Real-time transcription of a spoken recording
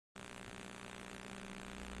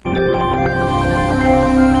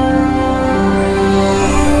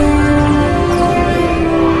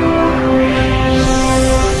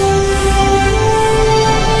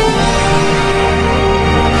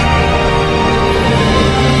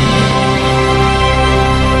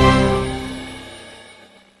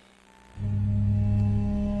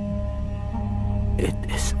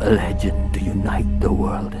legend to unite the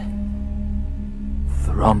world.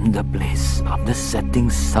 From the place of the setting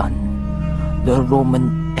sun, the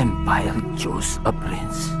Roman Empire chose a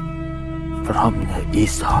prince. From the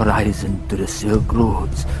east horizon to the Silk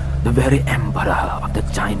Roads, the very emperor of the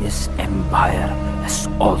Chinese Empire has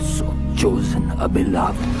also chosen a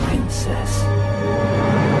beloved princess.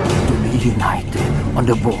 To be united on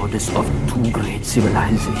the borders of two great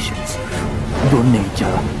civilizations, though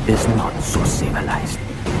nature is not so civilized,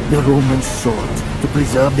 the Romans sought to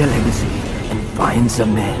preserve their legacy and find a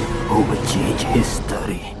man who would change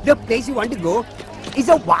history. The place you want to go is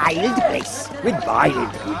a wild place with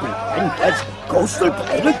wild people and there's coastal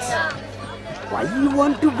pirates. Why do you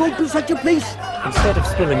want to go to such a place? Instead of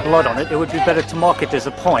spilling blood on it, it would be better to mark it as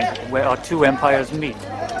a point where our two empires meet.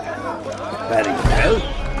 Very well.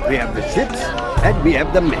 We have the ships and we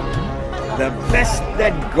have the men. The best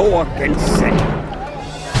that Goa can send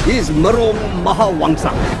is Maro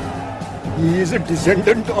Mahawangsa. He is a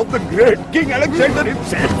descendant of the great King Alexander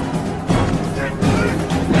himself.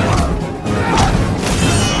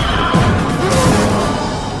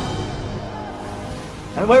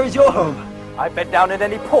 And where is your home? I bed down in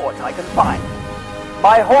any port I can find.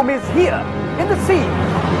 My home is here, in the sea.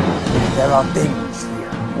 There are things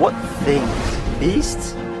here. What things?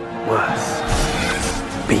 Beasts? Worse.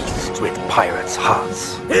 Beasts with pirates'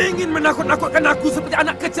 hearts. Ingin menakut-nakutkan aku seperti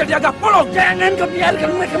anak kecil di agak polong. Jangan kau biarkan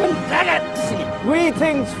mereka mendarat di sini.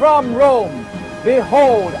 Greetings from Rome.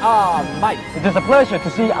 Behold our might. It is a pleasure to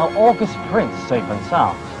see our august prince safe and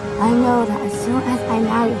sound. I know that as soon as I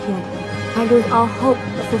marry him, I lose all hope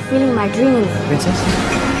of fulfilling my dreams. Princess?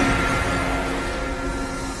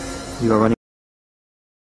 You are running